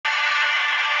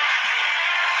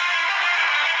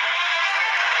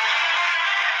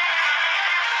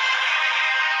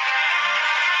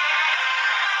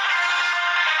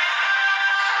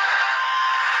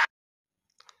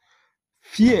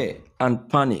Fear and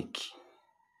panic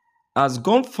as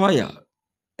gunfire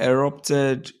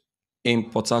erupted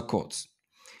in Portharcourt.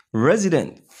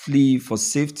 Residents flee for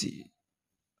safety.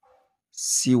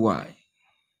 See why.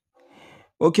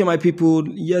 Okay, my people.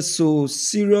 Yes, so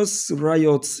serious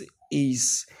riots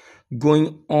is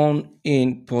going on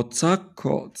in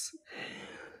Portharcourt.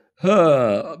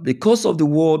 Because of the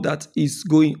war that is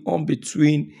going on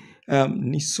between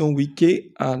Nyesom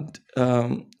Wike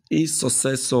and his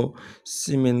successor,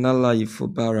 Siminalayi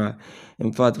Fubara.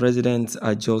 In fact, residents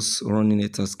are just running a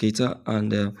tascator,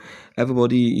 and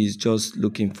everybody is just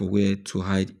looking for where to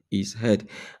hide his head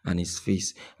and his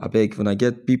face. I beg, when I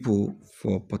get people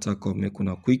for Portharcourt, make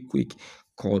una quick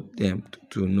call them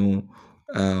to know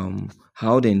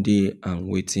how they and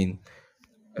waiting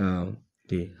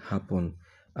they happen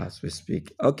as we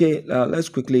speak. Okay, let's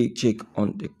quickly check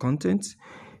on the content.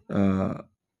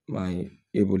 My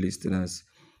able listeners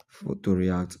to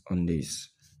react on this.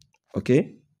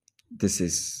 Okay, this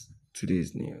is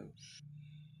today's news.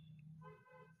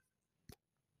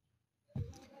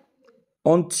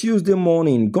 On Tuesday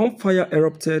morning, gunfire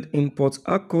erupted in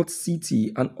Portharcourt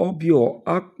City and Obio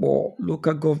Akpo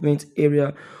local government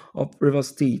area of Rivers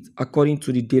State, according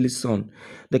to the Daily Sun.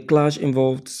 The clash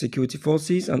involved security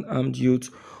forces and armed youth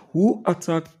who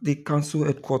attacked the council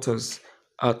headquarters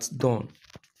at dawn.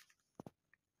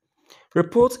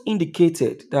 Reports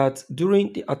indicated that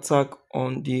during the attack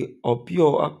on the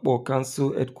Obio Akpo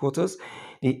council headquarters,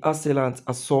 the assailants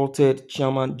assaulted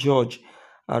Chairman George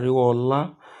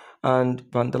Ariwola and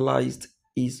vandalized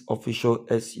his official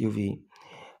SUV.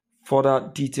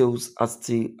 Further details are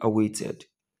still awaited.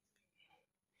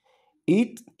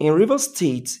 In Rivers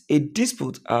State, a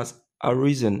dispute has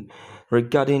arisen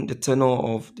regarding the tenure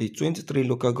of the 23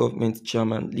 local government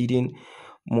chairman, leading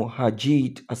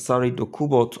Muhajid Asari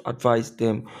Dokubo to advise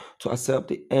them to accept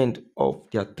the end of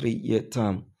their 3-year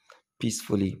term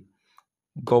peacefully.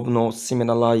 Governor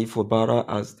Siminalayi Fubara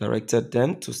has directed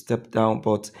them to step down,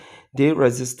 but they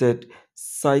resisted,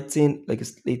 citing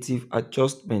legislative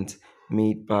adjustment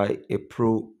made by a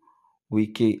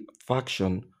pro-Wike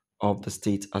faction of the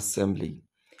State Assembly.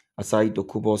 Asari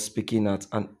Dokubo, speaking at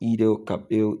an Eid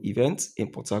Kabir event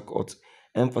in Portharcourt,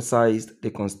 emphasized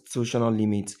the constitutional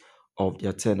limits of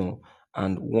their tenure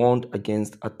and warned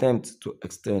against attempts to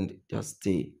extend their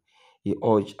stay. He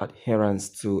urged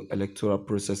adherence to electoral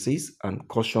processes and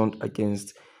cautioned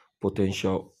against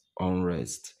potential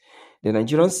unrest. The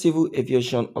Nigerian Civil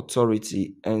Aviation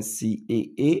Authority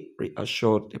 (NCAA)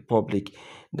 reassured the public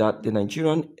that the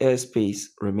Nigerian airspace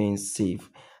remains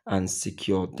safe and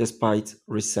secure despite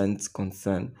recent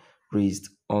concern raised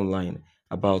online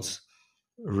about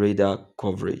radar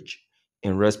coverage.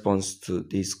 In response to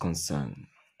this concern,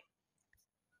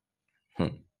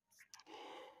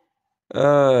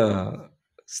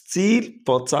 still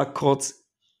Portharcourt,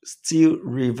 still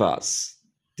Rivers.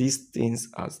 These things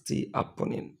are still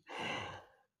happening.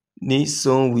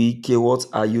 Nyesom Wike, what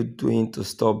are you doing to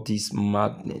stop this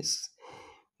madness?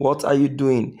 What are you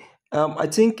doing? I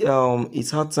think it's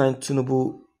hard time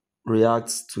Tinubu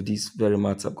reacts to this very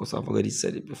matter because I've already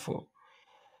said it before.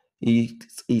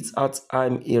 It's hard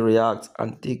time he reacts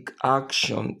and take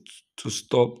action to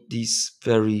stop this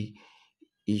very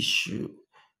issue.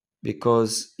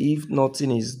 Because if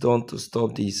nothing is done to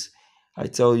stop this, I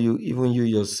tell you, even you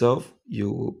yourself,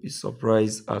 you will be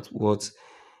surprised at what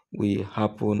will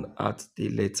happen at the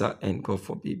later end. God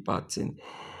forbid bad thing.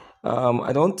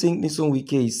 I don't think Nyesom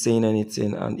Wike is saying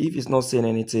anything, and if he's not saying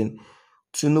anything,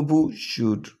 Tinubu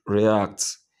should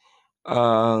react.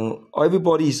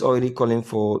 Everybody is already calling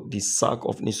for the sack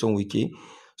of Nyesom Wike,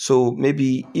 so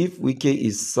maybe if Wike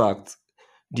is sacked,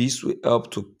 this will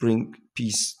help to bring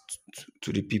peace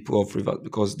to the people of Rivers,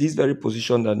 because this very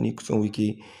position that Nyesom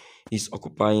Wike is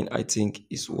occupying, I think,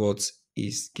 is what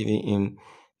is giving him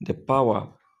the power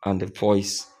and the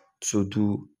voice to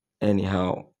do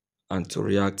anyhow and to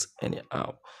react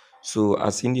anyhow. So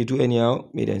as in they do anyhow,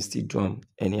 may them still do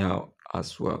anyhow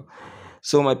as well.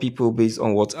 So my people, based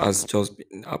on what has just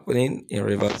been happening in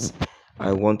Rivers,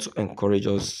 I want to encourage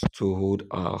us to hold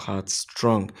our hearts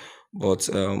strong. But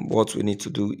what we need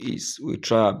to do is we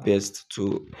try our best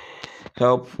to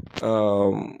help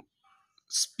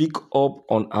speak up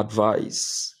on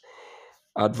advice.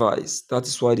 That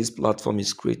is why this platform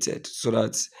is created, so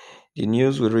that the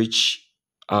news will reach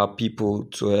our people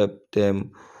to help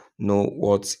them know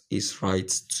what is right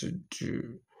to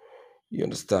do. You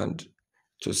understand?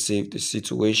 To save the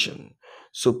situation.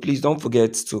 So please don't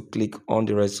forget to click on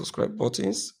the red subscribe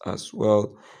buttons as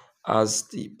well as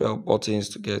the bell buttons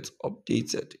to get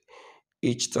updated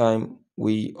each time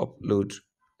we upload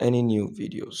any new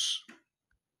videos.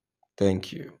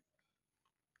 Thank you.